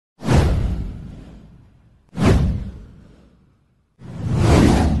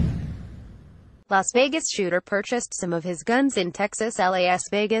Las Vegas shooter purchased some of his guns in Texas. Las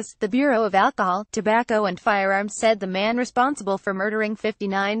Vegas, the Bureau of Alcohol, Tobacco and Firearms said the man responsible for murdering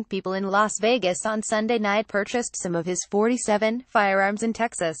 59 people in Las Vegas on Sunday night purchased some of his 47 firearms in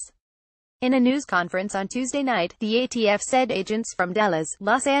Texas. In a news conference on Tuesday night, the ATF said agents from Dallas,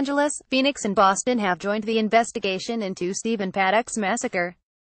 Los Angeles, Phoenix and Boston have joined the investigation into Stephen Paddock's massacre.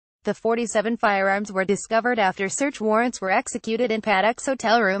 The 47 firearms were discovered after search warrants were executed in Paddock's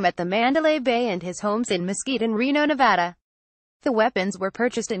hotel room at the Mandalay Bay and his homes in Mesquite and Reno, Nevada. The weapons were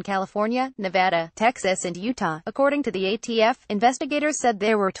purchased in California, Nevada, Texas and Utah. According to the ATF, investigators said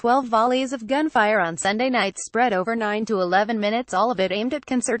there were 12 volleys of gunfire on Sunday night spread over 9 to 11 minutes, all of it aimed at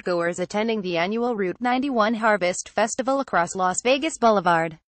concertgoers attending the annual Route 91 Harvest Festival across Las Vegas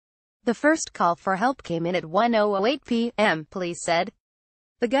Boulevard. The first call for help came in at 10:08 p.m., police said.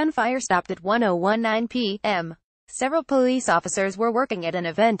 The gunfire stopped at 10:19 p.m. Several police officers were working at an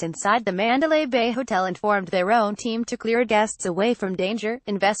event inside the Mandalay Bay Hotel and formed their own team to clear guests away from danger,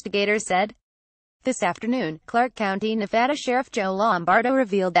 investigators said. This afternoon, Clark County, Nevada Sheriff Joe Lombardo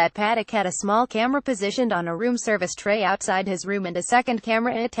revealed that Paddock had a small camera positioned on a room service tray outside his room and a second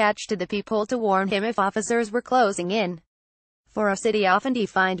camera attached to the peephole to warn him if officers were closing in. For a city often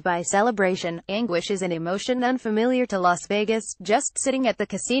defined by celebration, anguish is an emotion unfamiliar to Las Vegas. Just sitting at the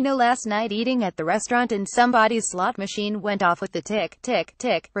casino last night eating at the restaurant and somebody's slot machine went off with the tick, tick,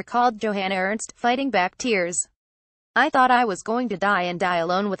 tick, recalled Johanna Ernst, fighting back tears. I thought I was going to die and die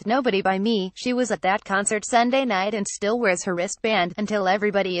alone with nobody by me. She was at that concert Sunday night and still wears her wristband. Until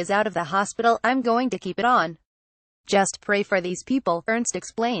everybody is out of the hospital, I'm going to keep it on. Just pray for these people, Ernst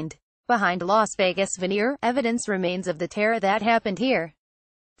explained. Behind Las Vegas veneer, evidence remains of the terror that happened here.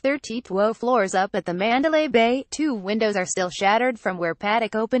 32 floors up at the Mandalay Bay, 2 windows are still shattered from where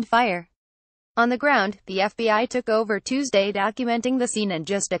Paddock opened fire. On the ground, the FBI took over Tuesday documenting the scene, and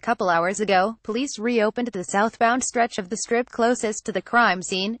just a couple hours ago, police reopened the southbound stretch of the strip closest to the crime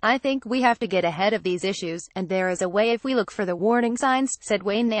scene. I think we have to get ahead of these issues, and there is a way if we look for the warning signs, said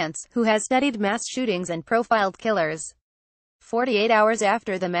Wayne Nance, who has studied mass shootings and profiled killers. 48 hours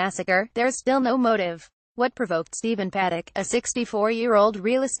after the massacre, there's still no motive. What provoked Stephen Paddock, a 64-year-old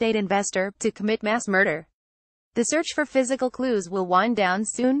real estate investor, to commit mass murder? The search for physical clues will wind down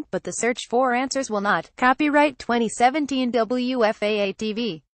soon, but the search for answers will not. Copyright 2017 WFAA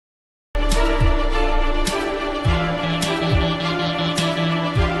TV.